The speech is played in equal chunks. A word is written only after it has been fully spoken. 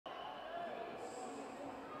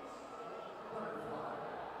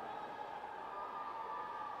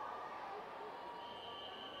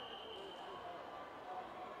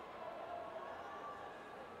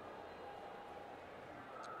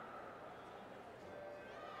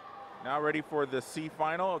Now ready for the C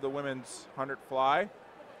final of the women's 100 fly.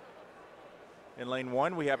 In lane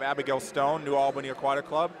 1, we have Abigail Stone, New Albany Aquatic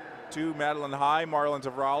Club. 2, Madeline High, Marlins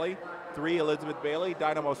of Raleigh. 3, Elizabeth Bailey,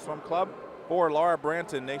 Dynamo Swim Club. 4, Laura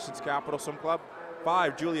Branton, Nation's Capital Swim Club.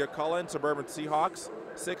 5, Julia Cullen, Suburban Seahawks.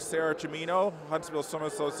 6, Sarah Chimino, Huntsville Swim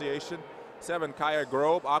Association. 7, Kaya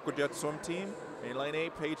Grove, Aquajet Swim Team. In lane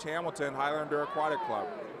 8, Paige Hamilton, Highlander Aquatic Club.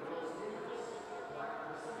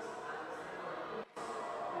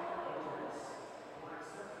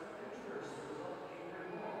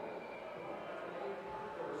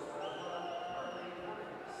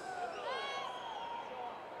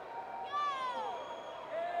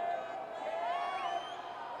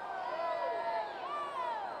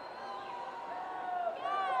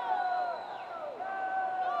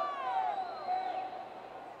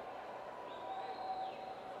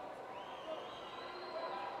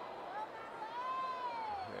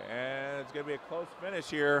 And it's going to be a close finish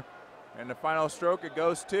here. And the final stroke, it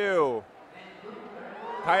goes to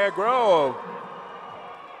Kaya Grove.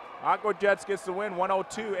 Aquajets gets the win,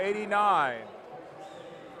 102.89.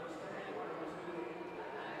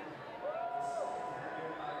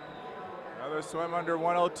 Another swim under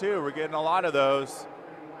 102. We're getting a lot of those.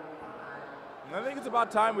 And I think it's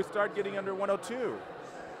about time we start getting under 102.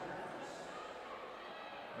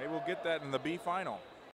 Maybe we'll get that in the B final.